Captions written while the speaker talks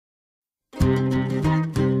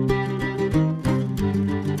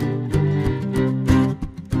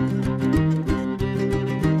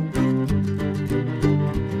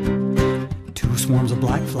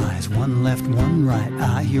blackflies, one left, one right.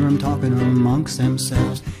 I hear 'em talking amongst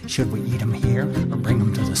themselves. Should we eat 'em here or bring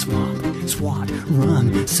 'em to the swamp? Swat,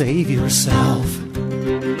 run, save yourself.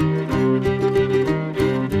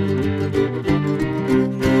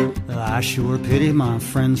 I sure pity my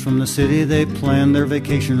friends from the city. They planned their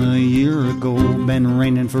vacation a year ago. Been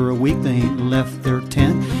raining for a week, they ain't left their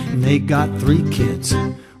tent, and they got 3 kids.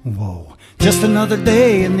 Whoa. Just another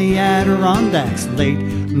day in the Adirondacks. Late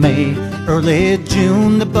May, early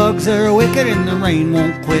June. The bugs are wicked and the rain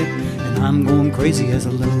won't quit, and I'm going crazy as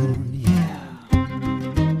a loon.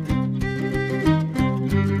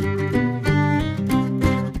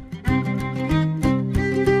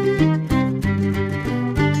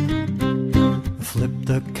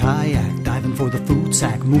 The kayak, diving for the food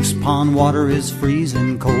sack. Moose Pond water is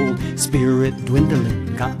freezing cold. Spirit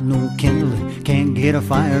dwindling, got no kindling. Can't get a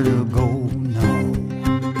fire to go, no.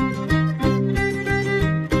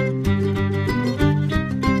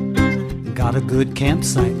 Got a good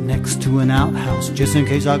campsite next to an outhouse, just in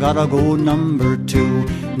case I gotta go number 2.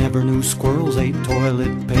 Never knew squirrels ate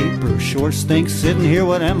toilet paper. Sure stinks sitting here,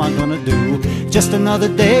 what am I gonna do? Just another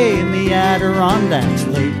day in the Adirondacks.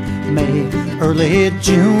 Late May, early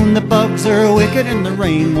June. The bugs are wicked and the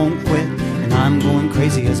rain won't quit, and I'm going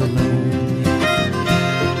crazy as a loon.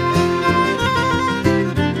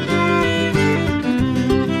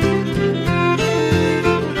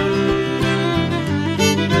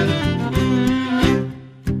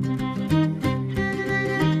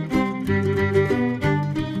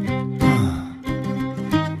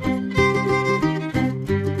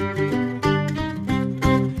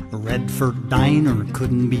 Redford diner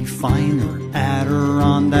couldn't be finer.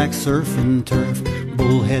 Adirondack surf and turf.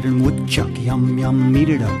 Bullhead and woodchuck, yum yum, eat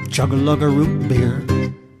it up. Chug-a-lug a root beer.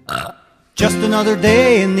 Just another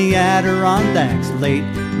day in the Adirondacks. Late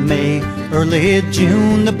May, early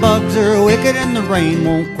June. The bugs are wicked and the rain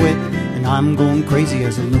won't quit, and I'm going crazy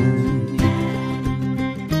as a loon.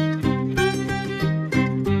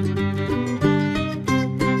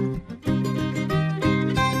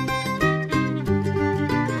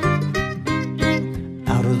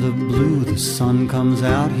 The blue, the sun comes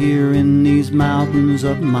out here in these mountains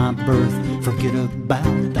of my birth. Forget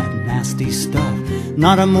about that nasty stuff,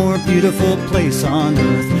 not a more beautiful place on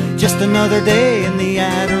earth. Just another day in the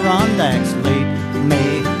Adirondacks. Late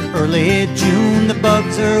May, early June. The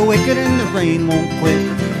bugs are wicked and the rain won't quit,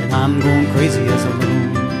 and I'm going crazy as a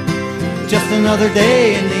loon. Just another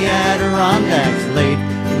day in the Adirondacks. Late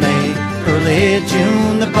May, early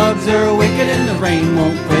June. The bugs are wicked and the rain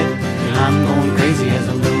won't quit, and I'm going crazy as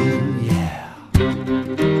a loon.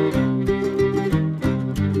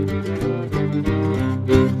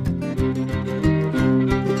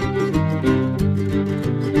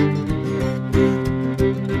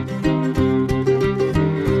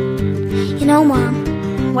 You know, Mom.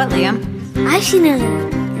 What, Liam? I've seen a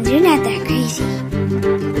loon, and they're not that crazy.